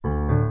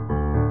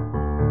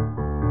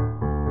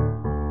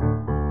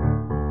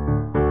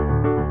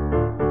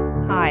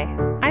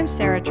I'm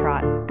Sarah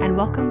Trott, and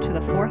welcome to the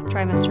Fourth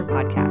Trimester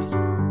Podcast.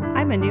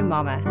 I'm a new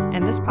mama,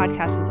 and this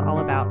podcast is all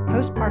about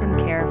postpartum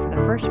care for the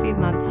first few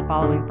months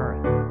following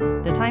birth,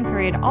 the time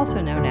period also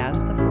known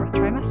as the fourth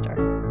trimester.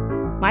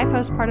 My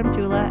postpartum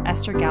doula,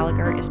 Esther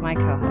Gallagher, is my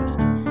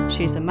co-host.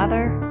 She's a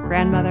mother,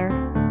 grandmother,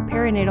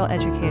 perinatal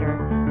educator,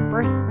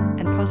 birth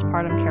and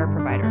postpartum care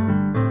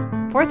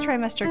provider. Fourth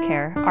trimester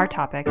care, our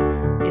topic,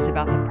 is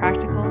about the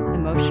practical,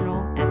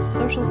 emotional, and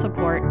social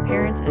support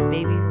parents and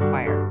baby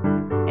require.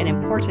 And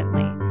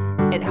importantly,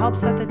 it helps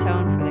set the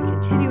tone for the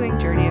continuing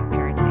journey of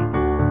parenting.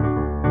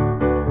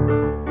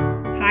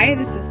 Hi,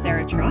 this is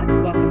Sarah Trott.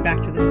 Welcome back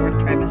to the Fourth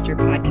Trimester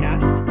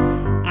Podcast.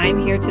 I'm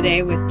here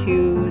today with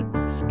two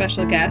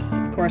special guests,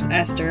 of course,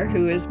 Esther,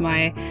 who is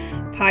my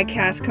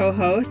podcast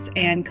co-host,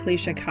 and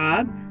Kalisha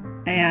Cobb,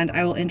 and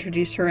I will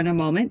introduce her in a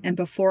moment. And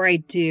before I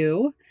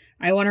do,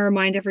 I want to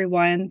remind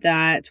everyone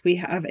that we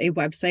have a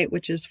website,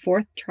 which is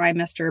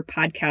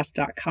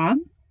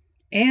fourthtrimesterpodcast.com.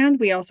 And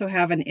we also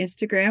have an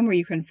Instagram where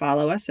you can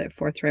follow us at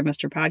Fourth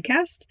Trimester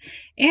Podcast.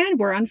 And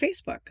we're on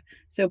Facebook.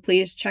 So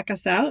please check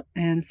us out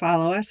and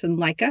follow us and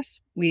like us.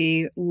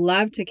 We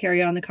love to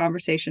carry on the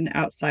conversation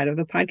outside of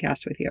the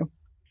podcast with you.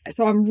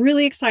 So I'm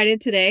really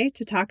excited today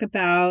to talk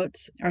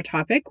about our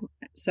topic.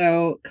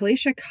 So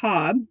Kalisha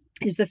Cobb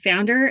is the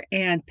founder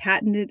and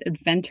patented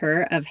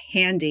inventor of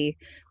Handy,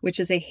 which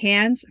is a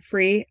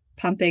hands-free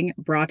pumping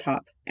bra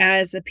top.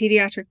 As a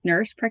pediatric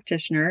nurse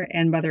practitioner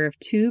and mother of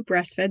two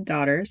breastfed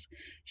daughters,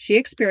 she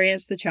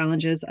experienced the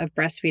challenges of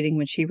breastfeeding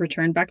when she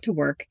returned back to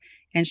work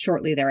and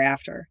shortly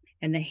thereafter.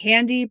 And the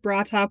Handy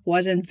bra top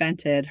was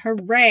invented.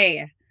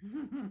 Hooray!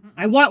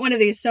 I want one of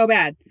these so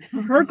bad.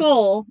 Her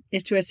goal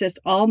is to assist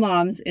all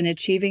moms in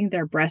achieving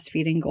their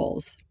breastfeeding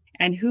goals.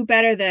 And who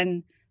better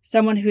than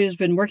someone who's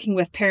been working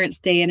with parents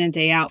day in and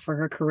day out for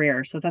her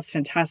career. So that's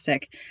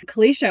fantastic.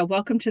 Kalisha,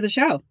 welcome to the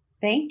show.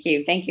 Thank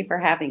you. Thank you for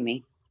having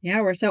me.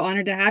 Yeah, we're so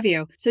honored to have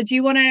you. So do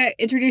you want to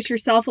introduce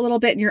yourself a little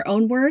bit in your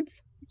own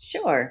words?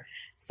 Sure.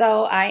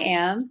 So I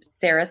am,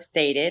 Sarah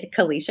stated,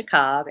 Kalisha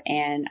Cobb,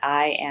 and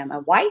I am a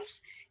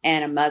wife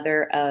and a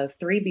mother of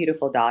three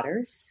beautiful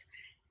daughters.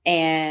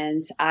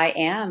 And I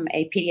am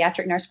a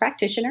pediatric nurse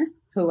practitioner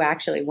who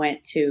actually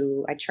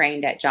I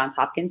trained at Johns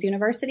Hopkins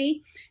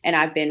University, and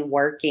I've been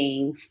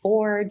working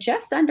for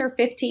just under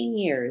 15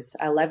 years,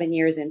 11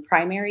 years in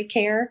primary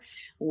care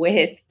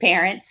with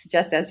parents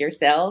just as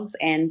yourselves,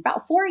 and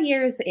about 4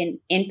 years in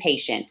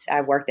inpatient.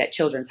 I worked at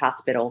Children's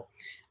Hospital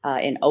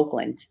in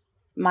Oakland.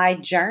 My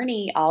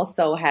journey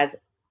also has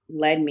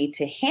led me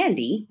to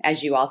Handy,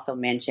 as you also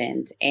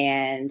mentioned,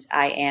 and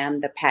I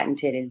am the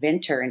patented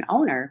inventor and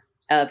owner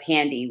of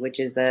Handy, which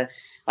is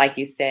like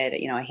you said,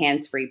 a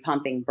hands-free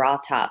pumping bra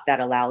top that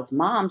allows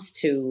moms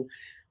to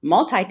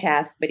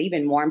multitask, but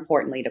even more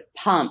importantly, to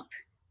pump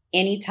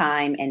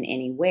anytime and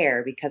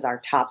anywhere, because our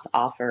tops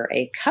offer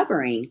a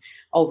covering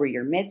over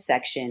your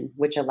midsection,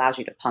 which allows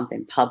you to pump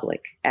in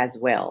public as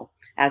well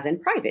as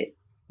in private.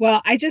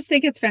 Well, I just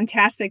think it's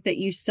fantastic that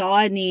you saw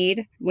a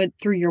need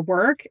through your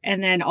work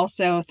and then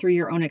also through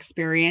your own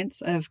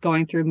experience of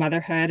going through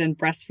motherhood and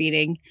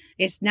breastfeeding.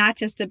 It's not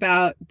just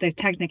about the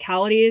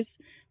technicalities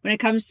when it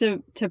comes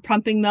to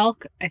pumping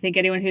milk. I think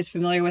anyone who's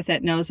familiar with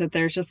it knows that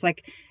there's just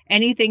like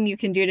anything you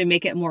can do to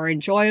make it more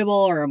enjoyable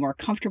or a more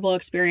comfortable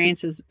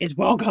experience is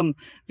welcome.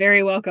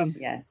 Very welcome.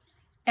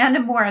 Yes. And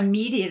a more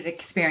immediate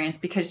experience,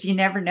 because you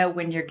never know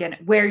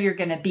where you're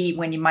going to be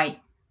when you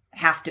might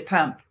have to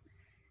pump.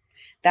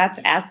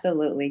 That's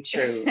absolutely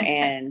true.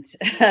 And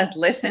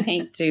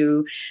listening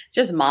to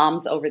just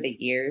moms over the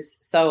years.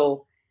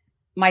 So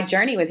my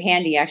journey with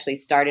Handy actually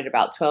started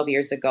about 12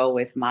 years ago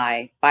with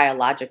my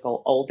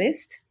biological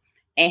oldest,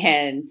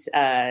 and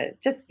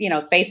just,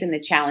 facing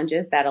the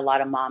challenges that a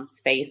lot of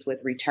moms face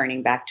with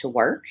returning back to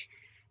work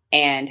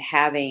and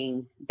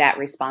having that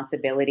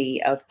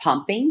responsibility of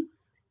pumping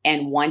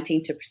and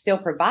wanting to still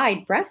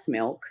provide breast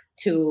milk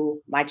to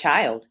my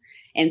child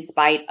in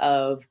spite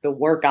of the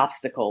work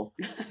obstacle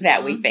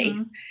that we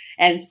face.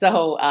 And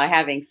so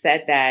having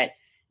said that,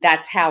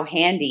 that's how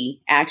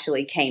Handy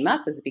actually came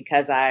up, is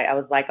because I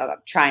was like, I'm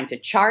trying to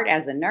chart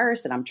as a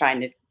nurse, and I'm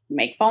trying to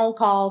make phone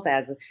calls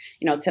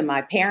to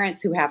my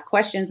parents who have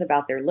questions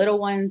about their little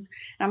ones.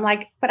 And I'm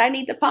like, but I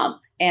need to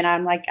pump. And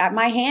I'm like,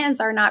 my hands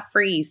are not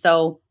free.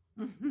 So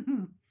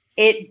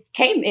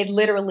it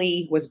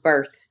literally was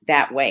birthed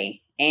that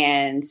way.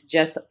 And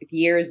just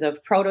years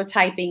of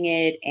prototyping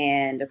it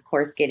and, of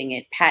course, getting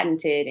it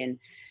patented and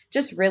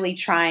just really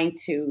trying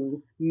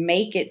to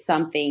make it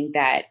something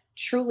that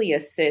truly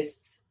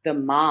assists the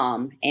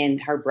mom in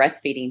her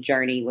breastfeeding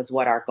journey was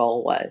what our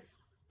goal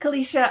was.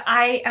 Kalisha,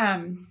 I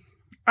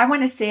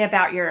want to say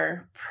about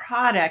your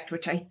product,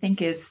 which I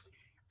think is,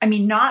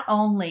 not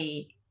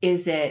only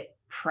is it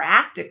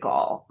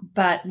practical,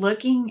 but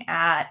looking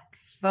at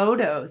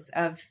photos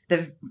of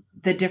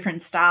the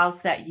different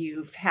styles that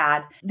you've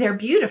had, they're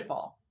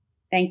beautiful.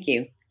 Thank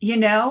you.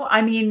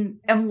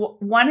 And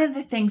one of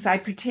the things I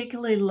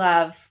particularly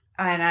love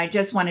and I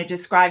just want to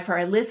describe for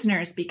our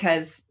listeners,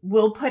 because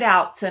we'll put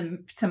out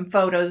some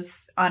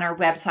photos on our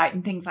website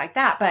and things like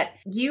that. But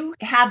you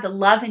had the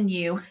love in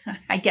you,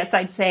 I guess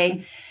I'd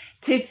say,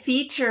 to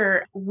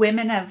feature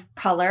women of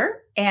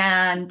color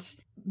and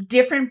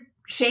different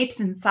shapes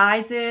and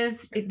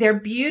sizes. They're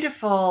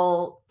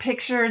beautiful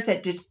pictures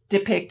that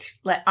depict,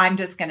 I'm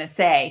just going to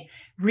say,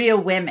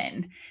 real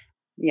women.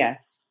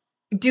 Yes.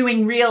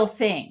 Doing real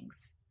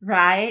things,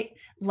 right?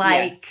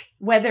 Like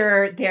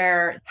whether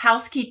they're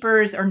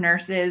housekeepers or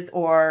nurses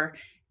or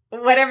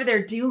whatever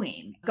they're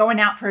doing, going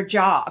out for a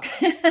jog.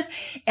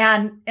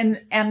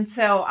 and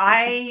so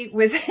I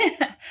was,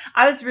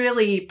 I was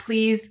really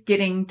pleased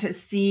getting to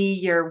see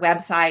your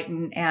website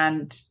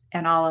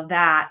and all of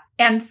that.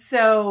 And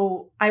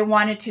so I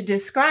wanted to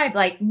describe,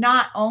 like,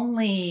 not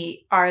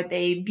only are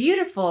they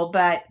beautiful,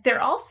 but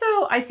they're also,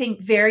 I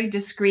think, very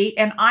discreet.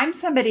 And I'm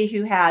somebody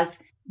who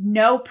has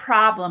no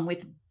problem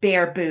with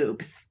bare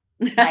boobs.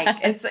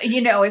 Like,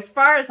 as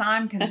far as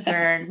I'm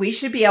concerned, we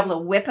should be able to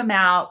whip them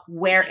out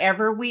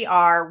wherever we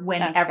are,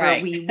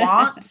 whenever we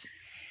want.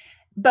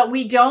 But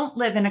we don't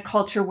live in a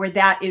culture where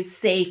that is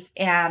safe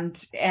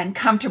and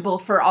comfortable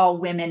for all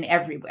women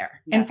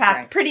everywhere. In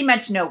fact, pretty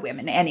much no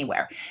women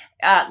anywhere.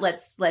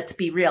 Let's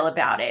be real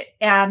about it.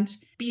 And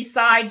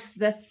besides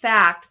the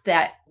fact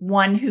that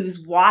one who's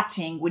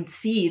watching would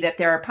see that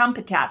there are pump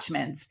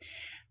attachments,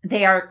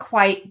 they are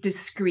quite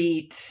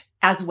discreet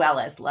as well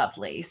as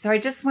lovely. So I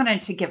just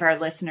wanted to give our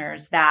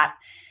listeners that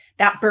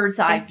bird's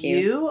eye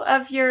view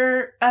of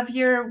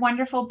your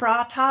wonderful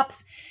bra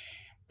tops.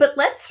 But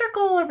let's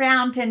circle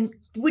around, and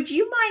would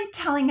you mind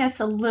telling us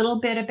a little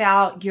bit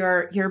about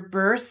your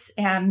births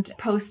and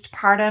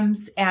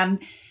postpartums, and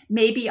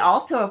maybe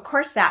also, of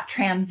course, that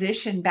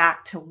transition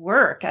back to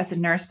work as a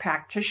nurse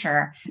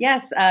practitioner?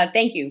 Yes.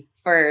 Thank you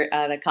for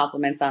the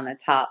compliments on the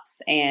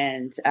tops.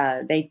 And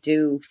they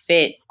do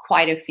fit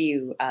quite a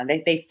few.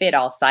 They fit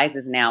all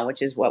sizes now,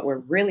 which is what we're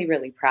really,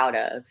 really proud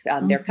of.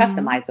 They're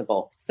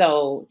customizable.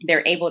 So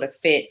they're able to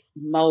fit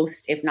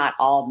most, if not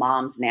all,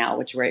 moms now,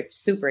 which we're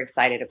super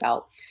excited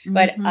about.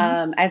 But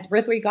as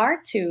with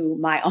regard to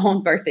my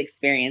own birth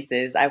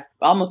experiences, I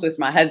almost wish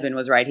my husband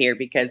was right here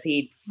because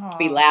he'd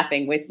be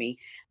laughing with me.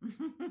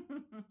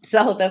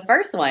 So the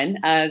first one,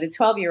 the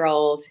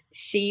 12-year-old,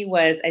 she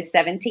was a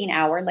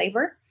 17-hour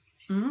labor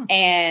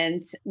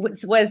and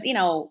was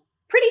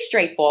pretty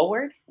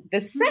straightforward. The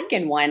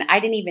second one, I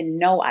didn't even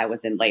know I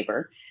was in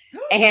labor.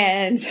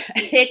 And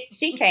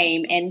she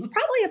came in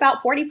probably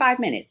about 45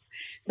 minutes.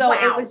 So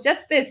it was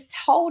just this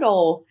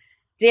total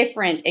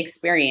different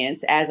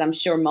experience, as I'm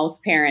sure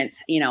most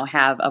parents,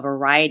 have a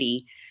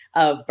variety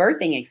of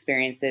birthing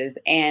experiences.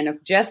 And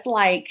just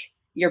like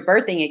your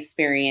birthing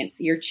experience,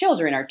 your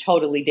children are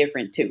totally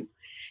different too.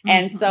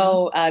 And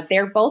so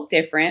they're both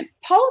different.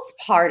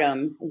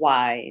 Postpartum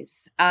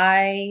wise,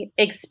 I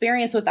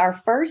experienced with our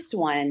first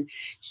one,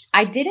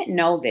 I didn't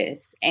know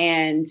this,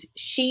 and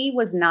she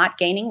was not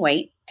gaining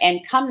weight.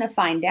 And come to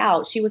find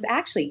out, she was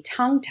actually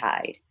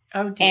tongue-tied.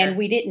 Oh, dear. And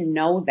we didn't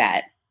know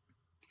that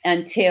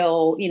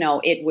until,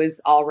 it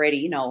was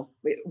already,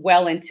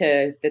 well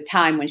into the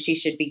time when she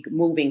should be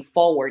moving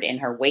forward in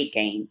her weight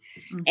gain.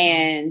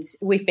 And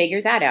we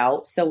figured that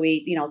out. So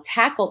we,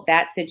 tackled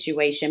that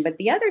situation. But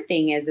the other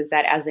thing is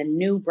that as a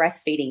new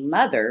breastfeeding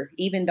mother,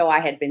 even though I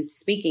had been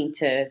speaking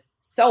to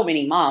so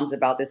many moms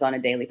about this on a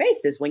daily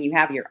basis, when you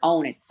have your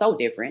own, it's so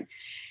different.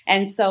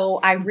 And so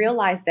I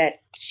realized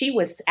that she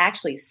was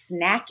actually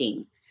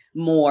snacking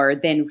more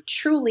than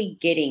truly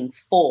getting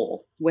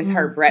full with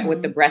her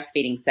with the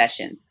breastfeeding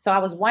sessions. So I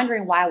was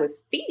wondering why I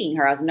was feeding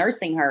her. I was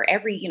nursing her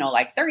every,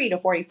 like 30 to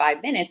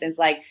 45 minutes. And it's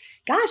like,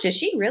 gosh, is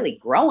she really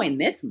growing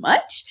this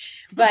much?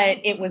 But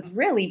it was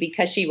really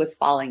because she was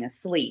falling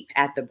asleep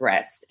at the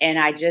breast. And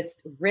I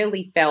just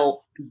really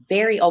felt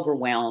very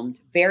overwhelmed,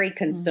 very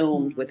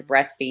consumed with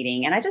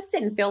breastfeeding. And I just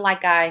didn't feel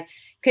like I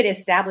could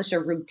establish a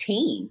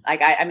routine.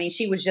 Like, I mean,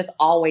 she was just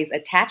always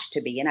attached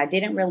to me, and I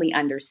didn't really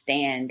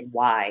understand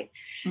why.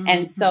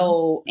 And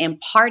so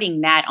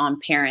imparting that on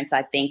parents,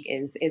 I think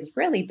is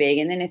really big.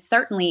 And then it's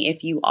certainly,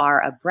 if you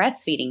are a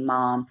breastfeeding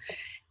mom,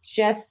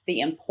 just the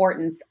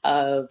importance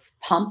of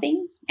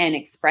pumping and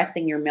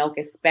expressing your milk,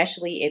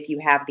 especially if you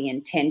have the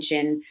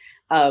intention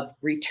of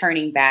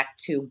returning back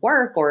to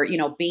work or,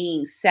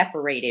 being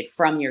separated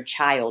from your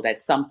child at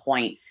some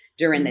point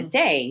during the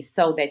day,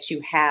 so that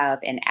you have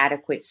an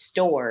adequate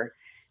store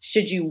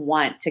should you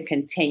want to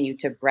continue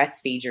to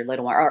breastfeed your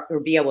little one or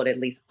be able to at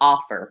least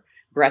offer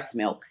breast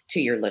milk to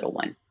your little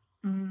one.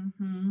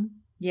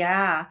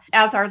 Yeah.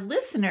 As our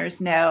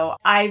listeners know,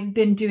 I've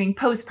been doing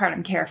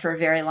postpartum care for a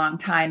very long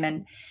time.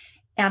 And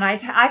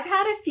I've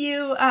had a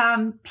few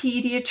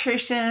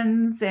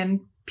pediatricians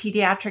and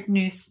pediatric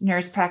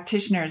nurse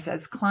practitioners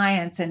as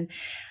clients. And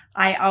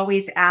I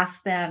always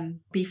ask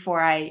them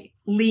before I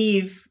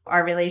leave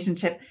our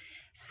relationship,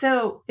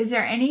 so is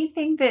there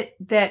anything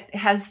that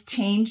has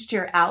changed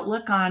your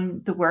outlook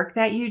on the work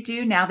that you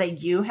do now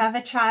that you have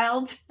a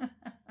child?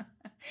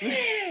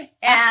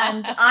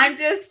 And I'm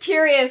just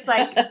curious,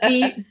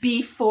 like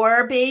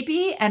before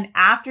baby and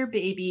after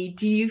baby,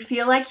 do you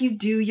feel like you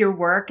do your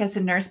work as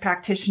a nurse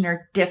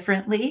practitioner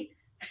differently?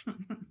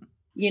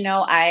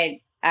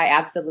 I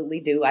absolutely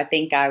do. I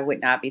think I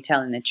would not be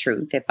telling the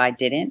truth if I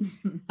didn't.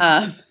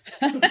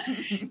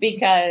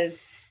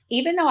 Because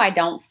even though I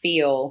don't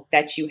feel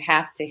that you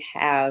have to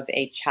have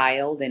a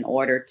child in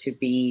order to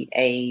be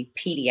a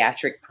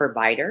pediatric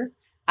provider,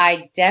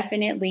 I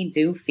definitely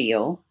do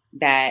feel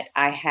that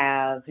I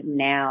have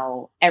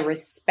now a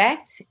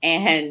respect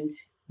and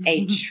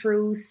a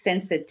true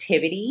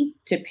sensitivity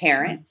to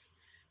parents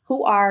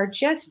who are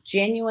just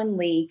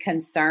genuinely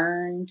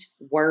concerned,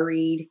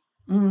 worried,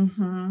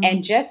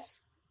 and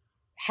just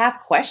have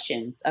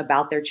questions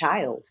about their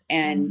child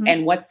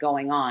and what's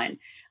going on.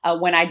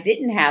 When I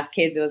didn't have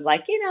kids, it was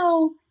like,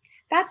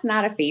 that's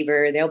not a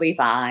fever. They'll be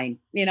fine.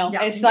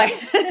 It's like,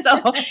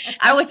 so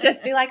I would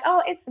just be like,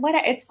 oh,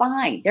 it's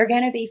fine. They're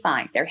going to be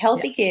fine. They're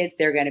healthy kids.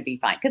 They're going to be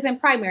fine. Because in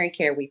primary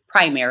care, we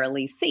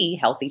primarily see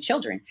healthy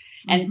children.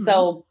 And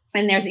so,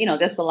 and there's,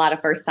 just a lot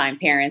of first time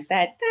parents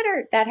that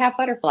have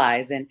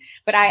butterflies.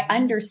 But I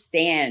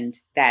understand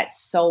that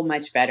so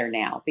much better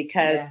now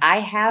because I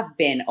have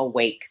been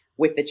awake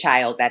with the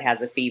child that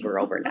has a fever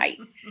overnight.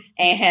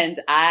 And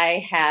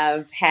I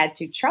have had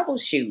to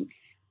troubleshoot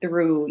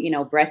through,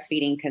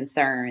 breastfeeding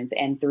concerns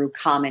and through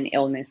common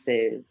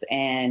illnesses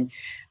and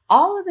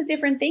all of the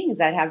different things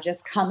that have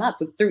just come up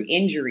through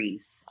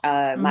injuries.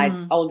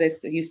 My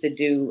oldest used to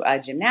do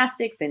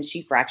gymnastics and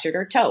she fractured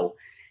her toe.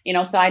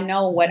 So I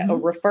know what a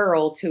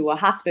referral to a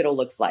hospital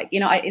looks like.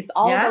 It's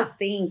all of those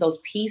things, those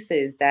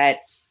pieces that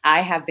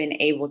I have been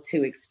able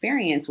to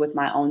experience with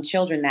my own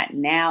children that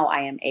now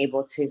I am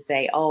able to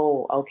say,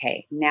 oh,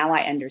 okay, now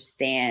I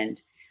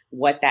understand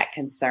what that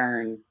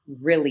concern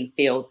really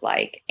feels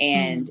like.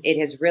 And it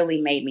has really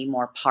made me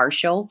more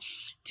partial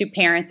to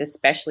parents,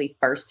 especially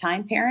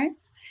first-time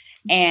parents.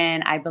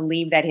 And I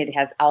believe that it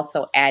has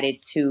also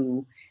added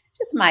to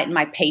just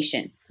my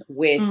patience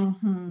with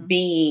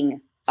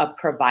being a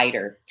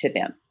provider to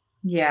them.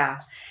 Yeah.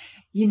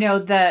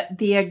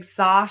 The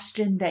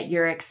exhaustion that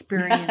you're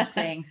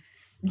experiencing,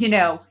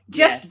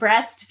 just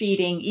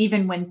breastfeeding,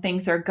 even when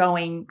things are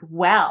going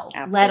well,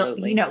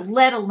 absolutely.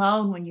 let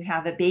alone when you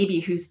have a baby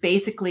who's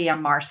basically a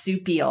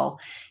marsupial,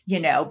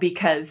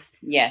 because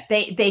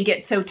they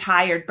get so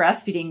tired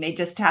breastfeeding, they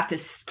just have to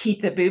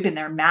keep the boob in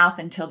their mouth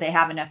until they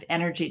have enough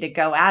energy to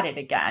go at it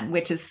again,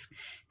 which is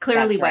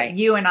clearly what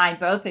you and I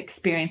both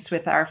experienced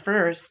with our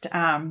first.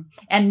 And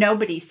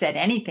nobody said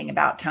anything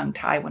about tongue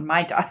tie when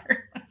my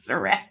daughter was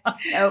around.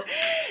 No,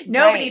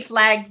 nobody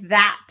flagged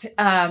that.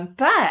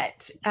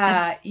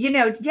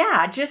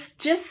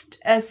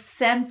 Just a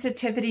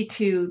sensitivity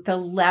to the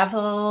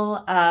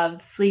level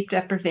of sleep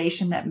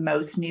deprivation that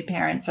most new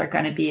parents are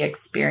going to be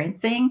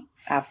experiencing.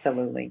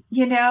 Absolutely.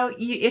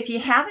 If you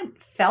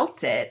haven't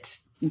felt it,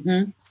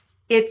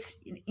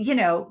 it's,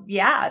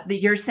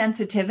 your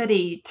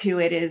sensitivity to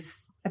it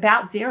is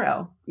about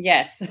zero.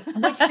 Yes.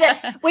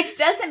 which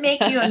doesn't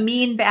make you a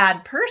mean,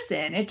 bad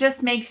person. It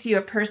just makes you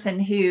a person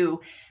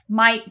who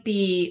might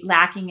be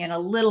lacking in a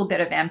little bit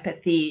of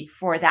empathy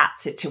for that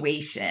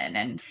situation.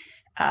 And,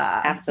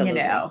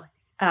 absolutely.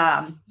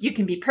 You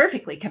can be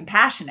perfectly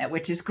compassionate,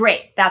 which is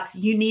great.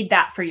 You need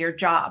that for your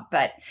job,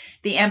 but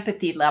the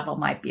empathy level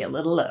might be a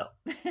little low.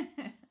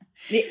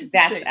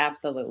 That's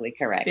absolutely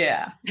correct.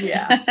 Yeah.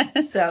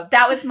 Yeah. So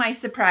that was my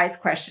surprise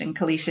question,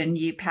 Kalisha, and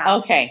you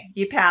passed. Okay.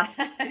 You passed.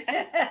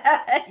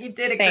 You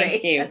did it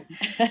great. Thank you.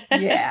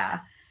 Yeah.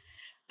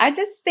 I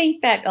just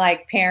think that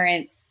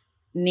parents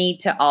need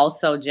to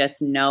also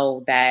just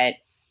know that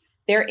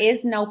there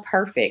is no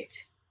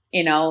perfect,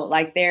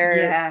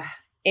 there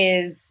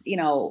is,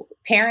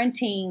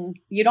 parenting,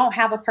 you don't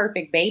have a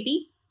perfect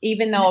baby.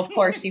 Even though, of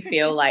course, you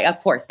feel like, of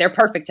course, they're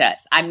perfect to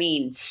us. I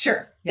mean,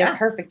 sure, they're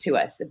perfect to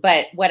us.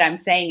 But what I'm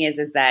saying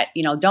is that,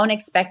 don't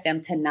expect them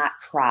to not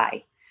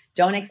cry.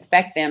 Don't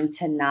expect them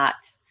to not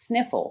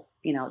sniffle.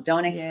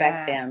 Don't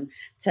expect them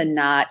to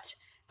not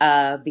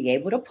be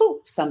able to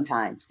poop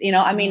sometimes.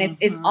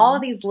 It's all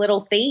of these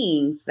little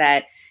things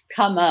that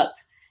come up.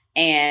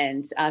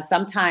 And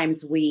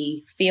sometimes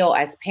we feel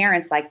as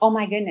parents like, oh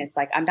my goodness,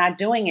 I'm not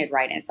doing it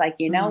right. And it's like,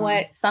 you know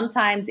what?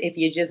 Sometimes if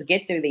you just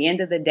get through the end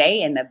of the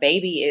day and the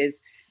baby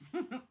is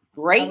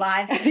great.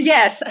 Alive.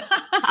 Yes.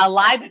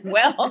 Alive.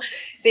 Well,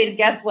 then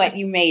guess what?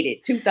 You made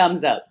it. 2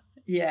 thumbs up.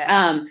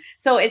 Yeah.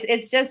 So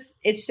it's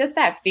just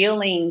that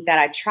feeling that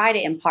I try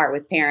to impart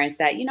with parents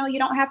that, you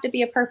don't have to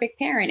be a perfect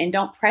parent and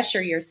don't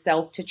pressure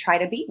yourself to try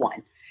to be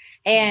one.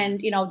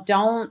 And,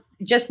 don't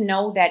just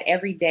know that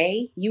every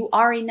day you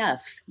are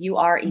enough. You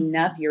are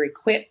enough. You're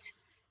equipped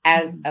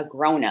as a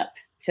grown up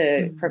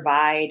to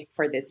provide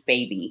for this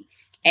baby.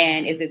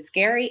 And is it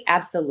scary?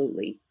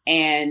 Absolutely.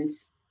 And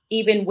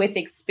even with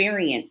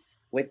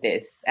experience with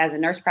this as a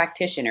nurse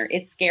practitioner,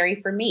 it's scary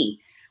for me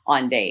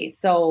on days.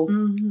 So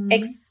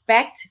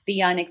expect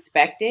the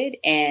unexpected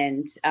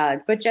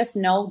but just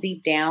know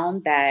deep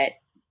down that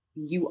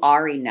you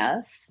are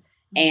enough.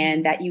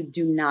 and that you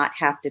do not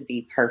have to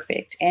be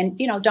perfect. And,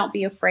 don't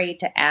be afraid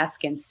to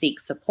ask and seek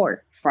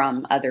support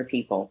from other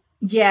people.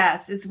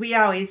 Yes. As we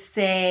always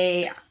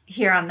say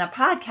here on the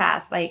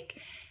podcast,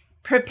 like,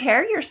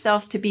 prepare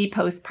yourself to be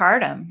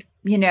postpartum,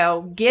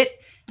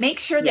 make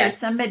sure there's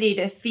somebody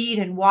to feed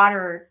and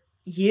water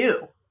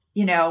you,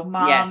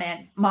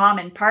 mom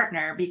and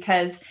partner,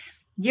 because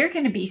you're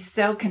going to be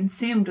so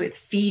consumed with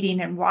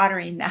feeding and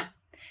watering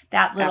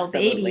that little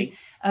baby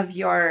of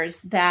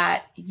yours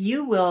that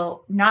you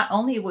will, not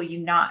only will you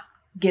not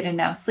get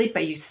enough sleep,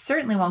 but you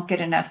certainly won't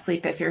get enough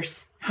sleep if you're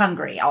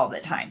hungry all the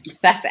time.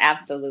 That's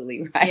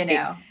absolutely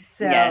right.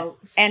 So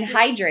yes. And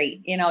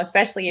hydrate,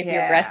 especially if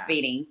you're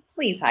breastfeeding,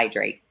 please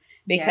hydrate,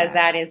 because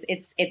that is,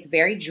 it's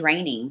very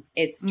draining.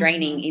 It's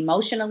draining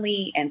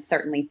emotionally and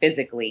certainly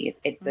physically.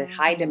 It's a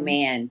high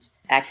demand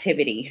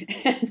activity.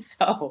 And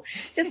so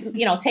just,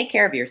 take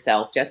care of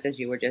yourself, just as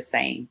you were just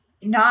saying.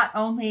 Not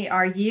only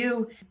are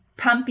you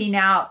pumping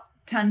out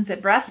tons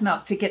of breast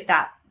milk to get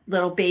that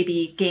little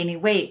baby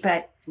gaining weight,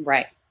 but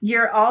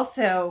you're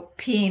also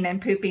peeing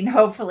and pooping,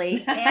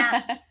 hopefully.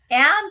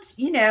 And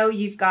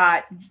you've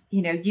got,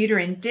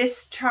 uterine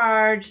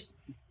discharge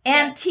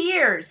and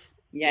tears.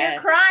 Yes.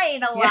 You're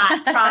crying a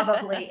lot,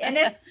 probably. And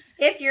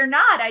if you're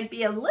not, I'd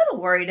be a little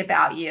worried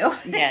about you.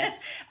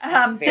 Yes.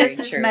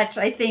 Just as much,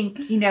 I think,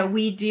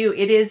 we do.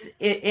 It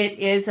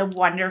is a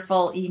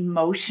wonderful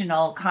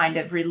emotional kind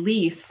of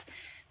release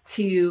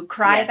to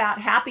cry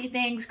about happy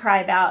things, cry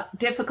about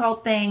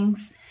difficult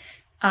things.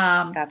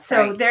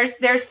 So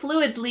there's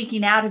fluids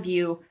leaking out of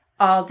you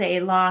all day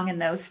long in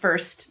those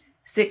first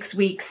 6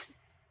 weeks.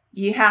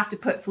 You have to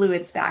put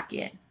fluids back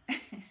in.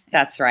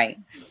 That's right.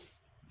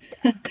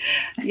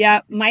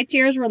 Yeah, my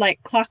tears were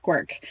like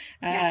clockwork,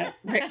 right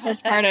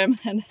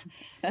postpartum.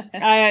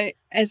 And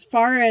as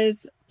far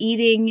as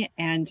eating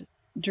and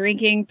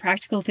drinking,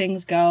 practical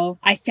things go,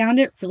 I found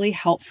it really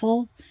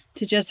helpful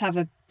to just have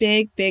a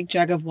big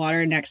jug of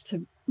water next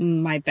to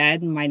my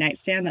bed and my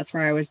nightstand. That's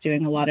where I was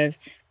doing a lot of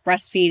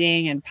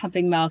breastfeeding and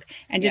pumping milk,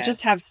 and to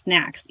just have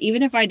snacks,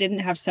 even if I didn't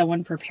have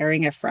someone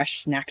preparing a fresh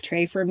snack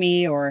tray for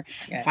me, or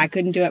if I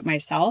couldn't do it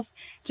myself,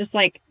 just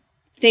like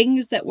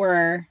things that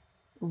were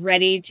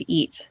ready to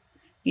eat,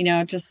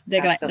 just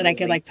that I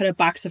could like put a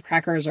box of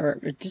crackers or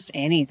just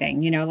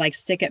anything, like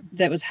stick it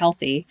that was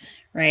healthy,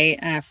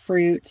 right?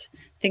 Fruit,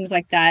 things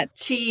like that.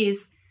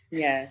 Cheese.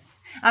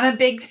 Yes. I'm a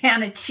big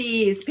fan of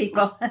cheese,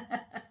 people.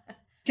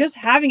 Just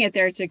having it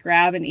there to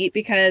grab and eat,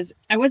 because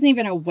I wasn't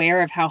even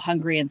aware of how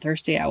hungry and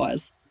thirsty I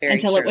was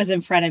until it was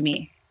in front of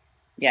me.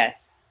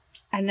 Yes.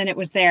 And then it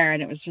was there,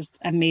 and it was just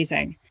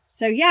amazing.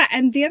 So yeah,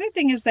 and the other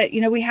thing is that,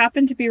 we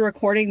happen to be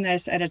recording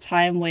this at a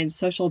time when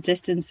social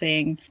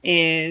distancing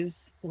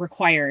is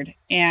required,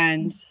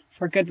 and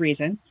for good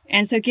reason.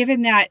 And so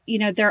given that,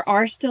 there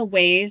are still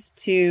ways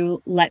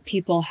to let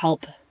people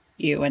help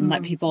you and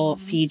let people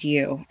feed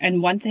you.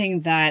 And one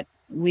thing that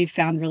we've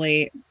found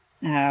really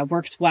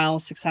works well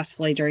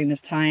successfully during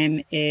this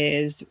time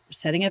is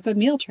setting up a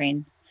meal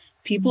train.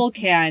 People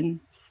can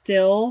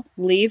still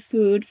leave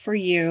food for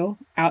you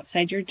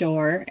outside your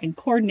door and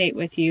coordinate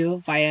with you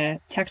via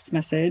text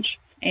message.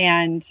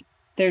 And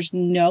there's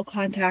no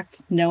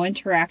contact, no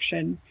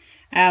interaction.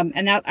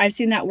 And that I've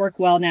seen that work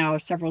well now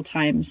several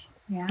times.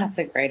 Yeah, that's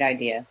a great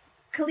idea.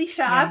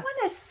 Kalisha, I want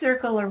to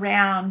circle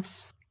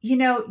around.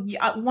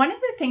 One of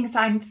the things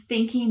I'm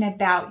thinking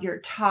about your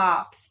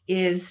tops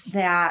is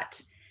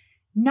that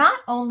not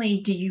only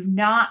do you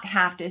not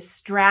have to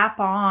strap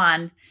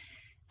on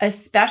a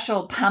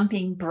special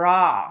pumping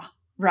bra,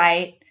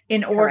 right?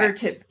 In order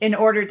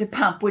to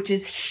pump, which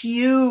is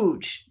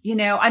huge.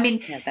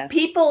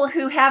 People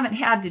who haven't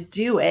had to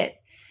do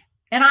it,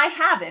 and I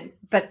haven't,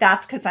 but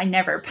that's because I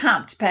never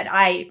pumped. But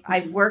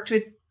I've worked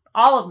with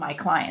all of my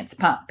clients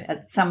pump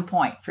at some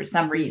point for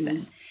some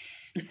reason.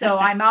 So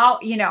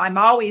I'm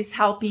always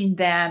helping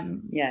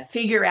them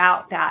figure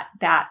out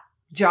that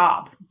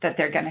job that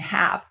they're going to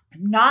have.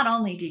 Not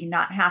only do you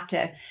not have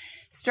to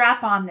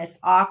strap on this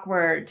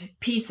awkward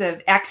piece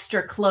of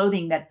extra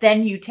clothing that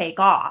then you take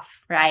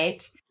off,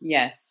 right?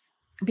 Yes.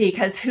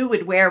 Because who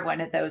would wear one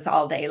of those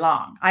all day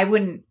long? I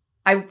wouldn't.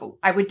 I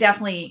would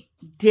definitely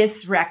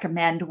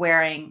disrecommend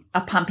wearing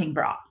a pumping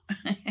bra.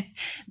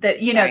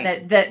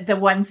 The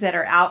ones that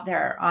are out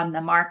there on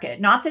the market.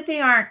 Not that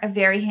they aren't a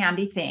very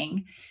handy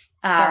thing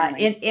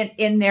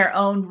in their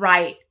own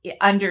right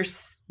under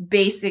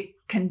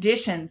basic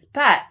conditions,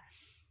 but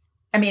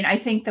I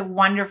think the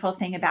wonderful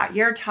thing about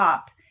your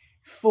top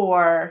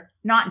for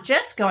not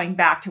just going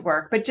back to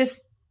work, but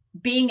just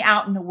being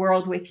out in the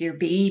world with your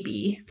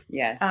baby,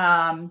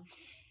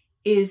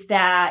 is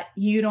that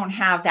you don't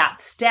have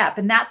that step.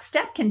 And that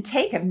step can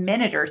take a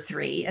minute or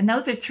 3. And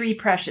those are 3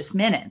 precious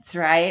minutes,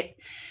 right?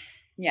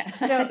 Yeah.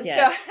 So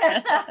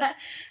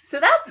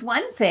that's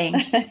one thing.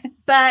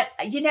 But,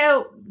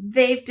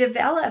 they've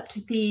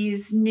developed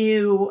these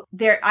new,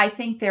 I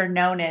think they're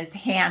known as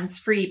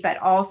hands-free, but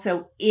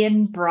also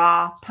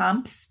in-bra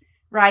pumps,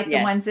 right?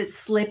 The ones that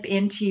slip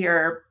into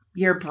your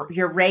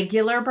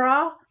regular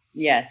bra.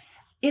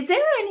 Yes. Is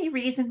there any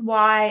reason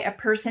why a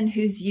person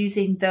who's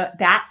using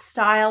that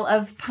style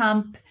of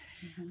pump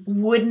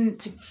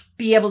wouldn't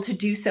be able to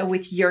do so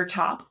with your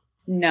top?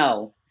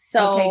 No.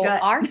 So Okay,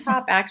 good. our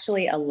top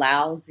actually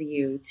allows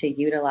you to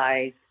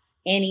utilize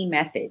any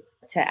method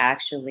to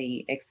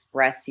actually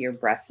express your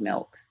breast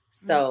milk.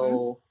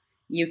 So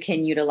you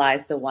can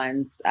utilize the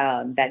ones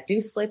that do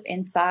slip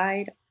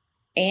inside,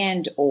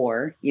 and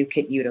or you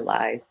could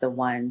utilize the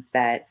ones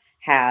that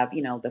have,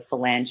 the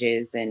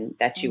phalanges and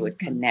that you would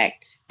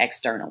connect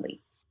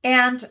externally.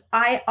 And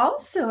I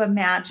also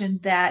imagine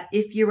that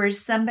if you were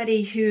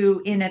somebody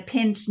who in a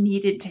pinch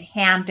needed to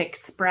hand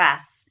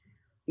express,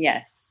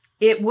 yes,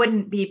 it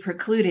wouldn't be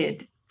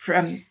precluded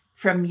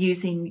from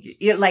using,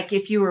 like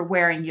if you were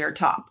wearing your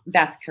top.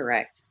 That's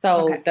correct.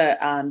 So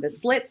the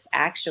slits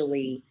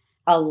actually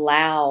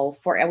allow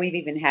for, we've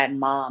even had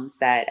moms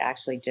that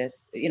actually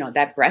just,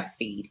 that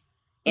breastfeed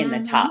in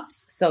the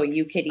tops. So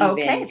you could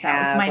even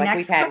have, like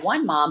we've had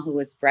one mom who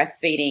was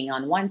breastfeeding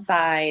on one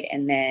side,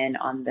 and then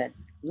on the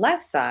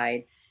left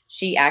side,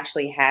 she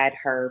actually had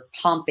her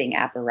pumping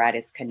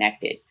apparatus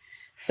connected.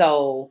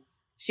 So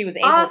she was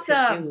able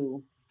to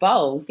do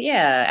both,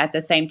 at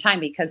the same time,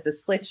 because the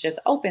slits just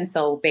open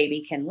so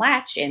baby can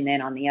latch. And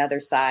then on the other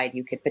side,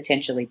 you could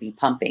potentially be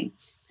pumping.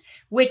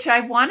 Which I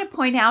want to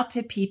point out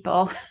to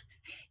people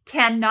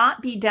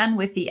cannot be done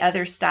with the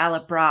other style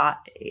of bra,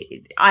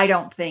 I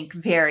don't think,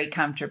 very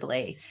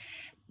comfortably.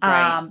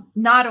 Right.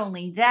 Not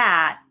only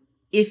that,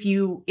 if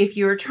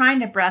you're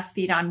trying to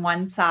breastfeed on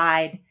one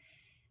side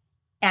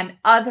and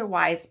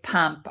otherwise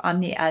pump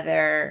on the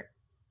other,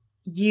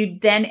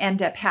 you'd then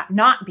end up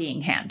not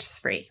being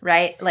hands-free,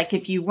 right? Like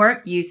if you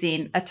weren't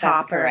using a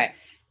topper,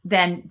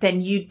 then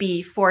you'd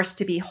be forced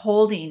to be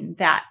holding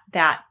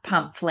that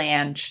pump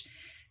flange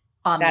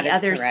on the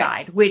other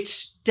side,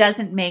 which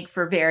doesn't make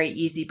for very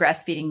easy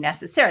breastfeeding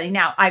necessarily.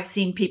 Now, I've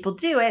seen people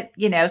do it.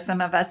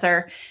 Some of us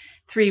are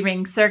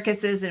 3-ring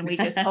circuses and we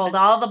just hold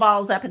all the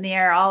balls up in the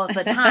air all of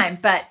the time,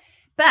 but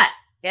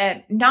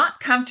not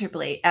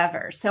comfortably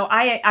ever. So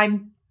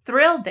I'm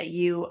thrilled that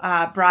you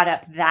brought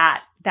up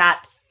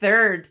that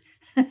third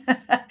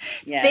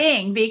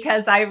thing,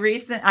 because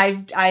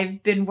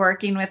I've been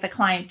working with a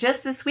client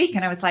just this week,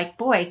 and I was like,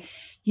 boy,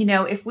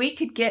 if we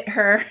could get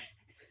her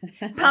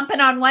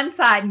pumping on one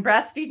side and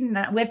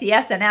breastfeeding with the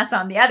SNS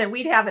on the other,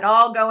 we'd have it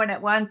all going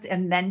at once,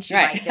 and then she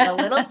might get a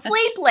little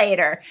sleep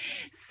later.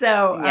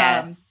 So,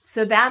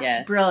 so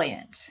that's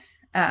brilliant.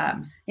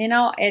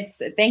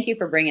 Thank you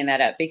for bringing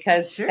that up,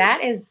 because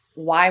that is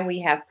why we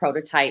have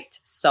prototyped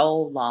so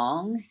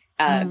long,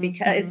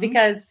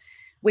 because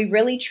we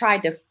really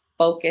tried to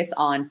focus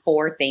on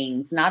 4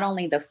 things: not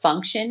only the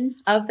function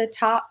of the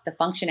top, the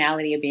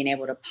functionality of being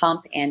able to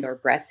pump and or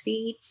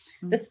breastfeed,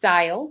 the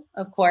style,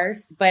 of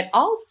course, but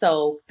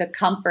also the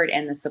comfort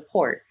and the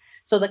support.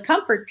 So the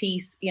comfort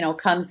piece,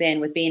 comes in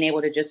with being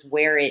able to just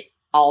wear it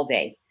all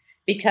day.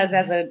 Because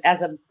as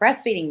a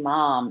breastfeeding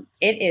mom,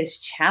 it is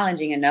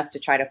challenging enough to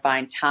try to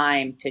find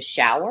time to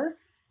shower,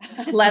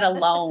 let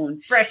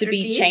alone to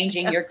be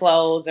changing your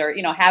clothes or,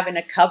 having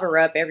to cover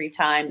up every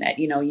time that,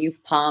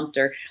 you've pumped,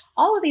 or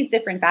all of these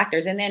different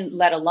factors. And then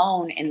let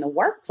alone in the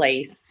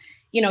workplace,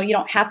 you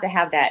don't have to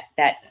have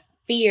that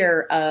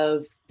fear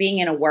of being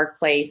in a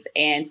workplace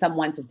and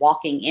someone's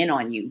walking in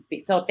on you.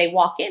 So if they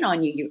walk in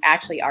on you, you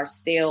actually are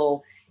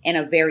still in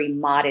a very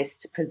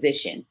modest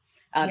position.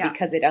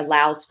 Because it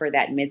allows for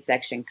that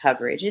midsection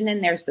coverage. And then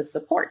there's the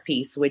support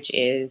piece, which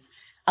is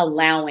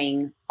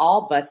allowing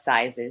all bust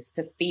sizes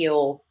to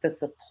feel the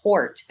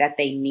support that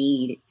they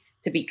need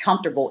to be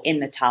comfortable in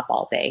the top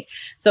all day.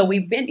 So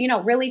we've been,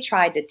 really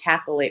tried to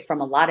tackle it from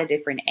a lot of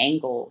different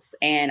angles,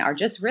 and are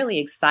just really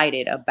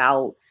excited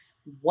about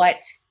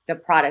what the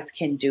product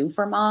can do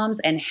for moms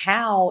and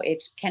how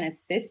it can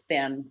assist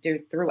them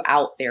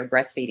throughout their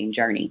breastfeeding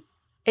journey.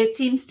 It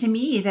seems to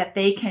me that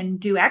they can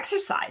do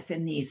exercise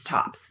in these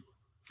tops.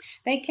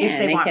 They can.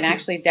 They can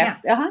actually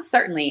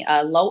certainly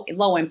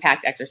low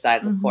impact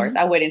exercise, of course.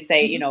 I wouldn't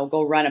say,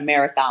 go run a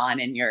marathon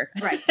in your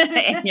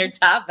in your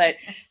top, but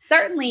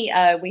certainly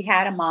we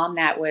had a mom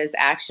that was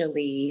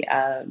actually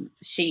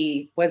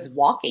she was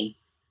walking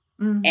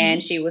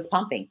and she was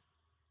pumping.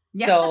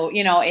 Yeah. So,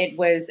 it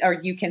was, or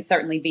you can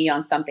certainly be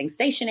on something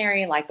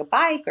stationary like a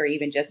bike, or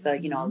even just a,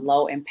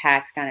 low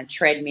impact kind of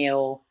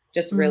treadmill,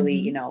 just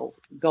really,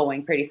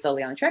 going pretty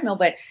slowly on the treadmill.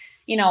 But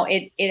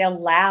it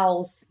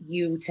allows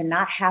you to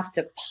not have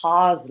to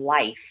pause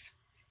life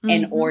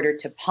in order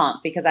to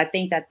pump, because I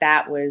think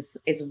that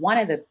is one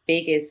of the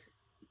biggest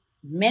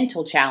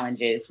mental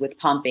challenges with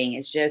pumping,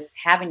 is just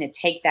having to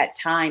take that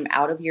time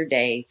out of your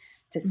day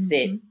to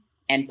sit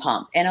and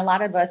pump. And a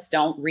lot of us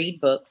don't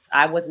read books.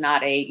 I was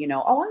not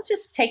I'll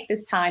just take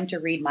this time to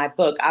read my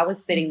book. I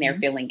was sitting there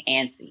feeling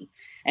antsy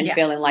and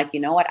feeling like,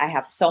 I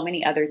have so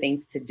many other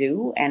things to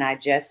do and I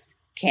just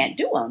can't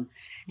do them.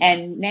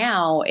 And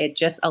now it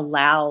just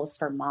allows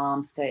for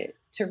moms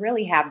to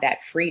really have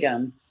that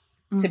freedom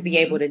to be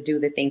able to do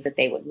the things that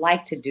they would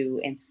like to do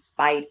in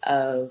spite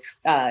of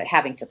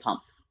having to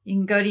pump. You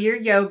can go to your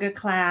yoga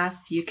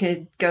class. You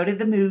could go to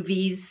the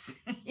movies.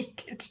 You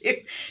could do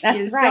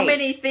That's right. So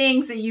many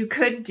things that you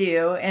could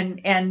do.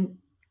 And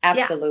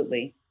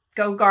absolutely.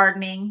 Go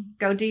gardening.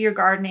 Go do your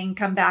gardening.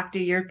 Come back, do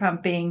your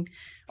pumping.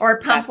 Or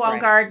pump while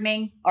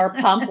gardening. Or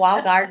pump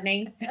while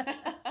gardening.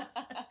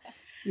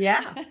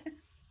 Yeah.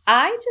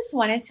 I just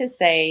wanted to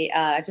say,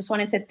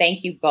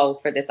 thank you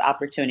both for this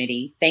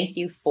opportunity. Thank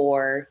you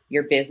for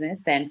your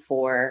business and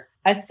for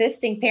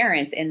assisting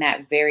parents in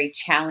that very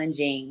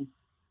challenging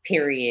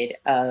period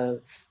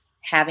of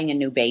having a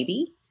new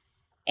baby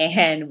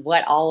and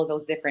what all of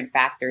those different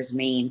factors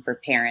mean for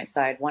parents.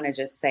 So I'd want to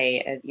just say,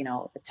 a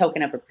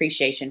token of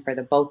appreciation for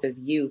the both of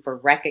you for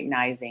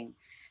recognizing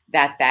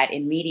that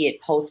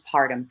immediate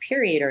postpartum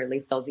period, or at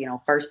least those,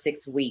 first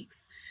 6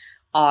 weeks,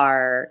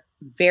 are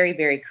very,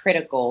 very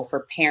critical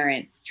for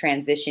parents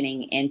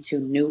transitioning into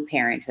new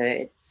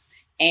parenthood.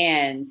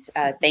 And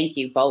thank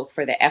you both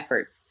for the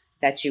efforts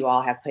that you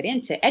all have put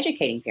into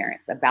educating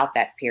parents about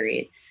that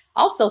period.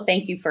 Also,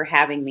 thank you for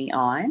having me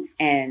on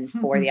and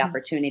for the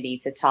opportunity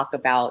to talk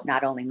about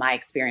not only my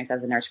experience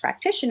as a nurse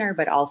practitioner,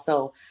 but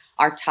also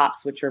our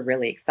TOPS, which we're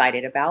really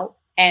excited about.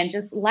 And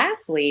just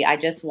lastly, I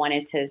just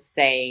wanted to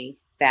say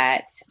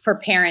that for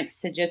parents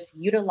to just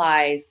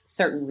utilize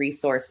certain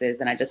resources,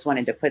 and I just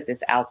wanted to put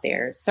this out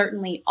there,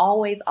 certainly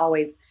always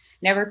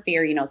never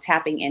fear,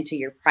 tapping into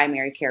your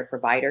primary care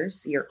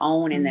providers, your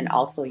own, and then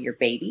also your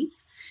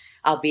babies,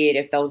 albeit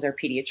if those are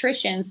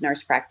pediatricians,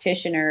 nurse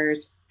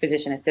practitioners,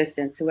 physician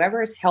assistants,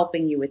 whoever is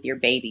helping you with your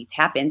baby,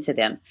 tap into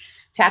them.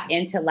 Tap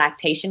into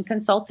lactation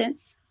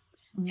consultants,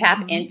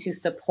 tap into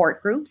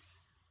support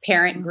groups,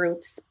 parent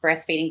groups,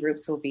 breastfeeding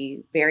groups will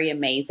be very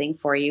amazing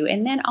for you.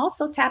 And then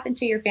also tap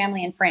into your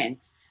family and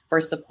friends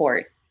for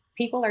support.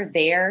 People are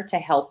there to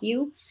help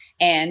you.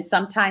 And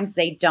sometimes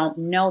they don't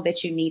know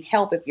that you need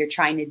help if you're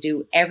trying to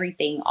do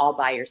everything all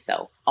by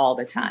yourself all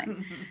the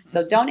time.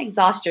 So don't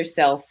exhaust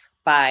yourself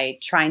by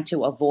trying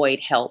to avoid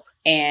help,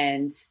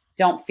 and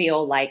don't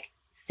feel like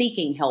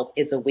seeking help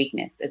is a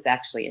weakness. It's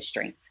actually a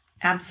strength.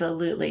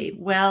 Absolutely.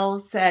 Well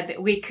said.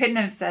 We couldn't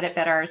have said it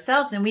better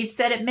ourselves, and we've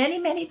said it many,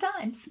 many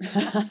times.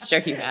 Sure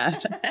you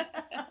have.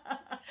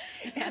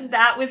 And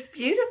that was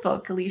beautiful,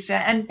 Kalisha.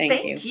 And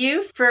thank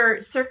you for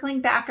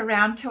circling back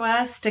around to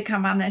us to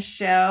come on this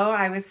show.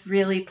 I was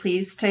really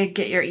pleased to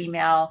get your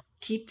email.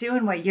 Keep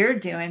doing what you're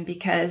doing,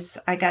 because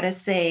I got to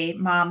say,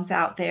 moms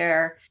out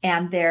there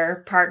and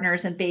their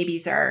partners and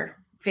babies are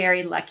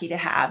very lucky to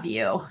have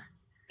you.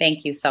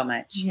 Thank you so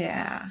much.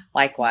 Yeah.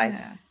 Likewise.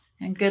 Yeah.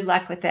 And good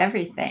luck with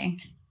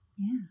everything.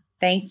 Yeah.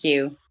 Thank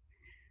you.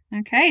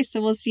 Okay,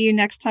 so we'll see you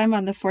next time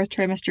on the Fourth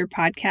Trimester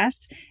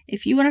podcast.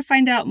 If you want to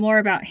find out more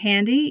about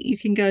Handy, you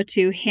can go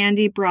to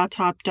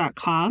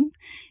handybratop.com.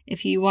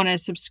 If you want to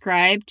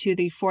subscribe to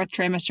the Fourth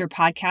Trimester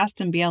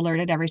podcast and be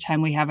alerted every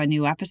time we have a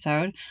new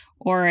episode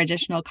or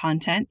additional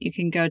content, you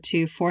can go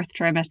to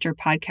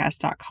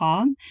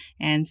fourthtrimesterpodcast.com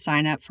and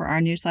sign up for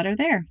our newsletter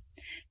there.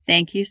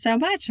 Thank you so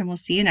much, and we'll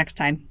see you next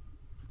time.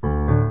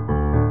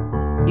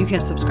 You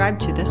can subscribe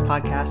to this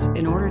podcast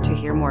in order to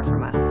hear more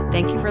from us.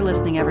 Thank you for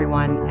listening,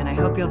 everyone, and I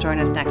hope you'll join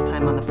us next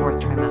time on the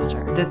Fourth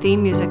Trimester. The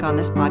theme music on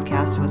this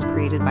podcast was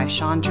created by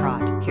Sean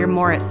Trott. Hear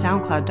more at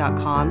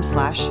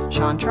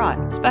soundcloud.com/Sean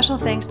Trott. Special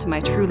thanks to my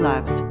true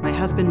loves, my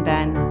husband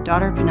Ben,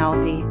 daughter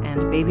Penelope,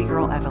 and baby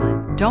girl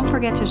Evelyn. Don't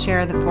forget to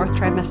share the Fourth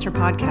Trimester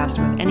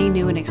podcast with any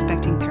new and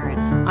expecting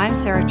parents. I'm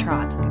Sarah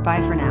Trott.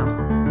 Goodbye for now.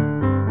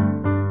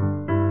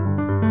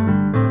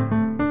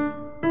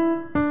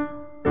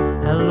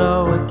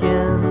 Hello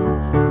again,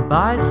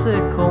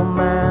 bicycle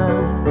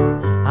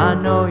man. I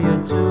know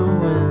you're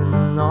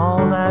doing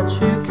all that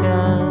you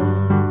can.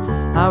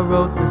 I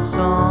wrote the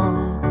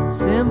song,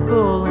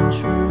 simple and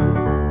true.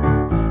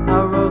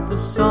 I wrote the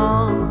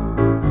song,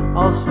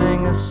 I'll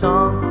sing a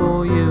song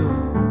for you.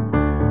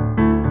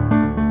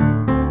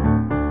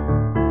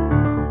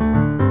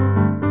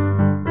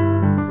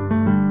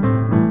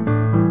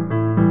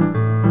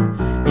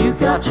 You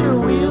got your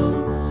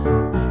wheels,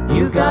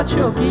 you got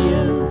your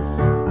gears.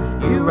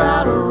 You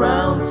ride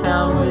around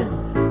town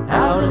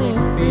without any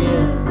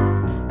fear.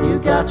 You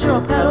got your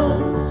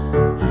pedals,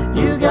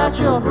 you got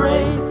your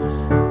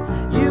brakes.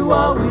 You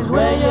always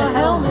wear your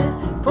helmet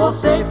for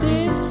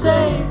safety's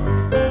sake.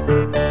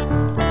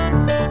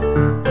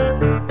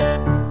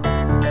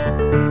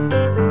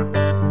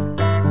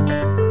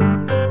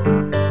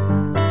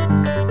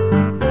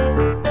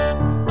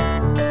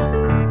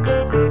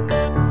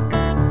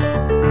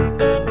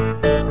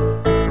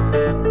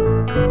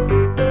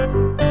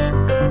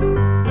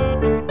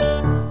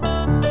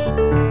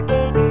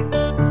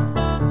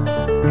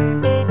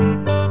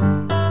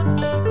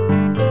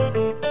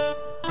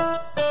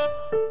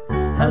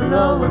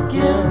 Hello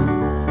again,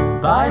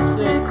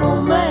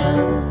 bicycle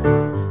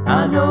man.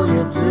 I know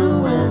you're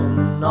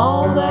doing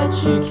all that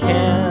you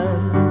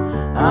can.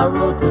 I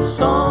wrote the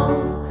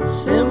song,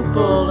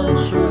 simple and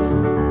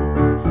true.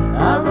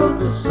 I wrote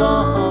the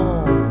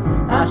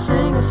song, I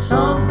sing a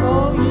song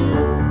for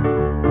you.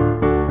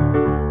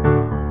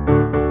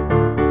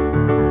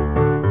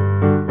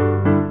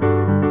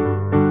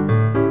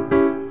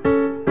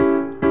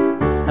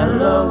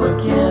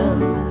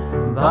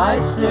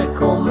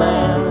 bicycle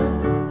man.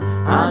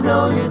 I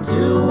know you're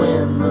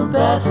doing the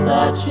best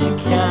that you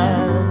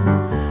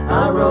can.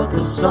 I wrote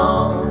the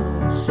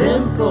song,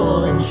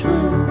 simple and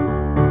true.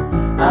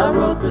 I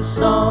wrote the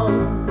song,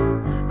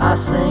 I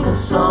sing a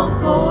song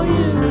for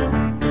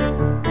you.